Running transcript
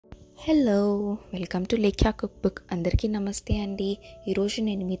Hello, welcome to Lekhya cookbook. అందరికీ నమస్తే అండి. ఈరోజు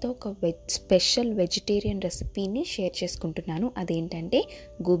నేను మీతో ఒక స్పెషల్ వెజిటేరియన్ రెసిపీని షేర్ చేసుకుంటున్నాను. అదేంటంటే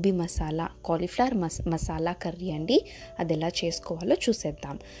గోబీ మసాలా, కాలీఫ్లవర్ మసాలా కర్రీ అండి. అది ఎలా చేసుకోవాలో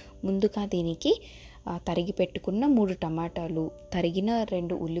చూసేద్దాం. ముందుగా దీనికి తరిగి పెట్టుకున్న 3 టమాటాలు, తరిగిన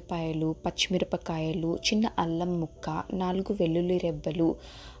 2 ఉల్లిపాయలు, పచ్చిమిరపకాయలు, చిన్న అల్లం ముక్క, 4 వెల్లుల్లి రెబ్బలు,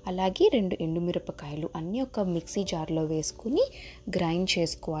 అలాగే 2 ఎండుమిరపకాయలు అన్నీ ఒక మిక్సీ జార్లో వేసుకుని గ్రైండ్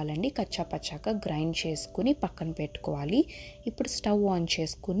చేసుకోవాలండి. కచ్చాపచ్చాగా గ్రైండ్ చేసుకుని పక్కన పెట్టుకోవాలి. ఇప్పుడు స్టవ్ ఆన్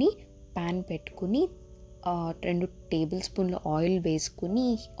చేసుకుని ప్యాన్ పెట్టుకుని 2 టేబుల్ స్పూన్ల ఆయిల్ వేసుకుని,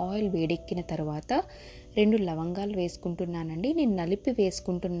 ఆయిల్ వేడెక్కిన తర్వాత 2 లవంగాలు వేసుకుంటున్నానండి. నేను నలిపి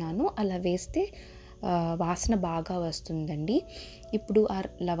వేసుకుంటున్నాను. అలా వేస్తే వాసన బాగా వస్తుందండి. ఇప్పుడు ఆ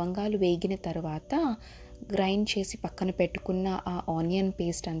లవంగాలు వేగిన తర్వాత గ్రైండ్ చేసి పక్కన పెట్టుకున్న ఆ ఆనియన్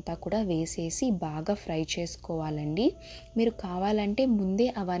పేస్ట్ అంతా కూడా వేసేసి బాగా ఫ్రై చేసుకోవాలండి. మీరు కావాలంటే ముందే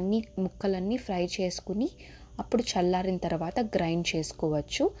అవన్నీ ముక్కలన్నీ ఫ్రై చేసుకుని అప్పుడు చల్లారిన తర్వాత గ్రైండ్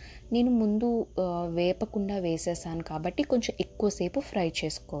చేసుకోవచ్చు. నేను ముందు వేపకుండా వేసేసాను కాబట్టి కొంచెం ఎక్కువసేపు ఫ్రై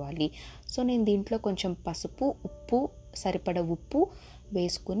చేసుకోవాలి. సో నేను దీంట్లో కొంచెం పసుపు, ఉప్పు, సరిపడ ఉప్పు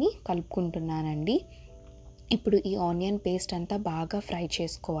వేసుకుని కలుపుకుంటున్నానండి. ఇప్పుడు ఈ ఆనియన్ పేస్ట్ అంతా బాగా ఫ్రై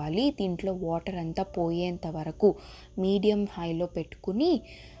చేసుకోవాలి. దీంట్లో వాటర్ అంతా పోయేంత వరకు మీడియం హైలో పెట్టుకుని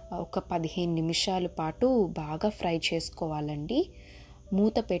ఒక 15 నిమిషాల పాటు బాగా ఫ్రై చేసుకోవాలండి.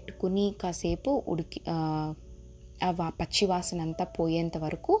 మూత పెట్టుకుని కాసేపు పచ్చి వాసన అంతా పోయేంత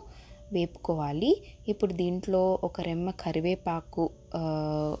వరకు వేపుకోవాలి. ఇప్పుడు దీంట్లో ఒక రెమ్మ కరివేపాకు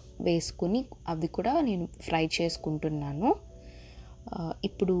వేసుకుని అవి కూడా నేను ఫ్రై చేసుకుంటున్నాను.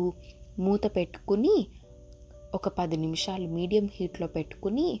 ఇప్పుడు మూత పెట్టుకుని ఒక 10 నిమిషాలు మీడియం హీట్లో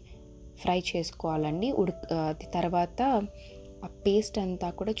పెట్టుకుని ఫ్రై చేసుకోవాలండి. తర్వాత ఆ పేస్ట్ అంతా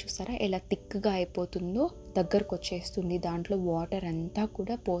కూడా చూసారా ఎలా థిక్గా అయిపోతుందో, దగ్గరకు వచ్చేస్తుంది. దాంట్లో వాటర్ అంతా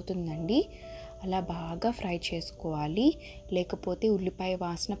కూడా పోతుందండి. అలా బాగా ఫ్రై చేసుకోవాలి. లేకపోతే ఉల్లిపాయ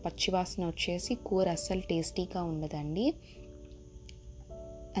వాసన, పచ్చి వాసన వచ్చేసి కూర అస్సలు టేస్టీగా ఉండదండి.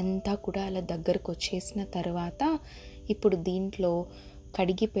 అంతా కూడా అలా దగ్గరకు వచ్చేసిన తర్వాత ఇప్పుడు దీంట్లో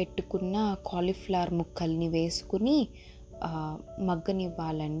కడిగి పెట్టుకున్న కాలీఫ్లవర్ ముక్కల్ని వేసుకుని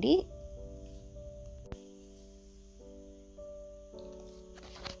మగ్గనివ్వాలండి.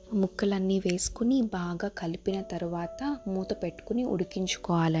 ముక్కలన్నీ వేసుకుని బాగా కలిపిన తర్వాత మూత పెట్టుకుని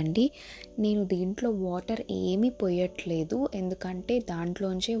ఉడికించుకోవాలండి. నేను దీంట్లో వాటర్ ఏమీ పోయట్లేదు, ఎందుకంటే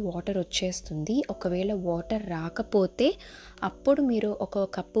దాంట్లోంచే వాటర్ వచ్చేస్తుంది. ఒకవేళ వాటర్ రాకపోతే అప్పుడు మీరు 1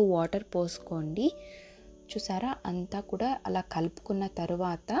 కప్పు వాటర్ పోసుకోండి. చూసారా, అంతా కూడా అలా కలుపుకున్న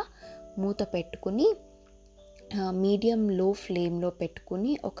తర్వాత మూత పెట్టుకుని మీడియం లో ఫ్లేమ్లో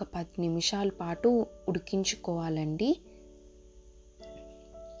పెట్టుకుని ఒక 10 నిమిషాల పాటు ఉడికించుకోవాలండి.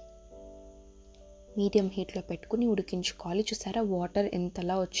 మీడియం హీట్లో పెట్టుకుని ఉడికించుకోవాలి. చూసారా వాటర్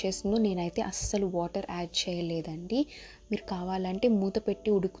ఎంతలా వచ్చేసిందో. నేనైతే అస్సలు వాటర్ యాడ్ చేయలేదండి. మీరు కావాలంటే మూత పెట్టి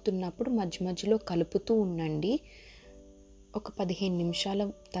ఉడుకుతున్నప్పుడు మధ్య మధ్యలో కలుపుతూ ఉండండి. ఒక 15 నిమిషాల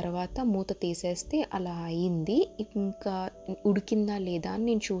తర్వాత మూత తీసేస్తే అలా అయింది. ఇంకా ఉడికిందా లేదా అని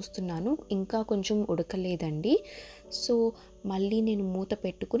నేను చూస్తున్నాను. ఇంకా కొంచెం ఉడకలేదండి. సో మళ్ళీ నేను మూత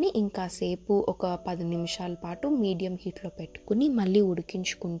పెట్టుకుని ఇంకాసేపు ఒక 10 నిమిషాల పాటు మీడియం హీట్లో పెట్టుకుని మళ్ళీ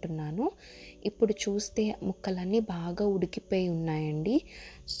ఉడికించుకుంటున్నాను. ఇప్పుడు చూస్తే ముక్కలన్నీ బాగా ఉడికిపోయి ఉన్నాయండి.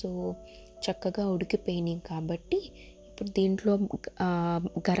 సో చక్కగా ఉడికిపోయినాయి కాబట్టి ఇప్పుడు దీంట్లో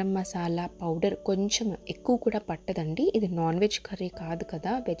గరం మసాలా పౌడర్ కొంచెం ఎక్కువ కూడా పట్టదండి. ఇది నాన్ వెజ్ కర్రీ కాదు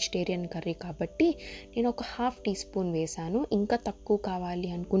కదా, వెజిటేరియన్ కర్రీ కాబట్టి నేను ఒక 1/2 టీ స్పూన్ వేసాను. ఇంకా తక్కువ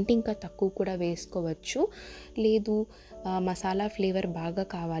కావాలి అనుకుంటే ఇంకా తక్కువ కూడా వేసుకోవచ్చు. లేదు మసాలా ఫ్లేవర్ బాగా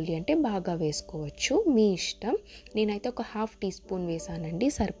కావాలి అంటే బాగా వేసుకోవచ్చు, మీ ఇష్టం. నేనైతే ఒక 1/2 టీ స్పూన్ వేసానండి,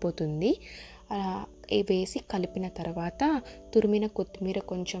 సరిపోతుంది. వేసి కలిపిన తర్వాత తురిమిన కొత్తిమీర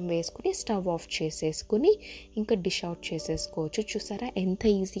కొంచెం వేసుకుని స్టవ్ ఆఫ్ చేసేసుకుని ఇంకా డిష్ అవుట్ చేసేసుకోవచ్చు. చూసారా ఎంత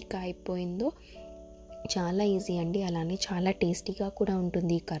ఈజీగా అయిపోయిందో. చాలా ఈజీ అండి. అలానే చాలా టేస్టీగా కూడా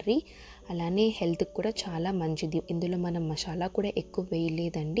ఉంటుంది ఈ కర్రీ. అలానే హెల్త్కి కూడా చాలా మంచిది. ఇందులో మనం మసాలా కూడా ఎక్కువ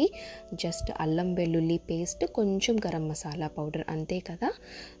వేయలేదండి. జస్ట్ అల్లం వెల్లుల్లి పేస్ట్, కొంచెం గరం మసాలా పౌడర్, అంతే కదా.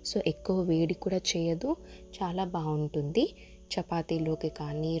 సో ఎక్కువ వేడి కూడా చేయదు, చాలా బాగుంటుంది. చపాతీలోకి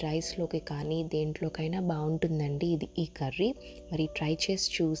కానీ రైస్లోకి కానీ దేంట్లోకైనా బాగుంటుందండి ఈ కర్రీ. మరి ట్రై చేసి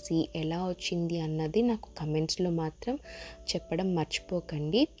చూసి ఎలా వచ్చింది అన్నది నాకు కమెంట్స్లో మాత్రం చెప్పడం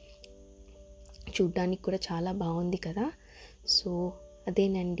మర్చిపోకండి. చూడ్డానికి కూడా చాలా బాగుంది కదా. సో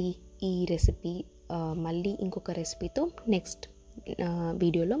అదేనండి ఈ రెసిపీ. మళ్ళీ ఇంకొక రెసిపీతో నెక్స్ట్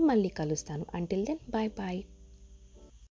వీడియోలో మళ్ళీ కలుస్తాను. Until then bye bye.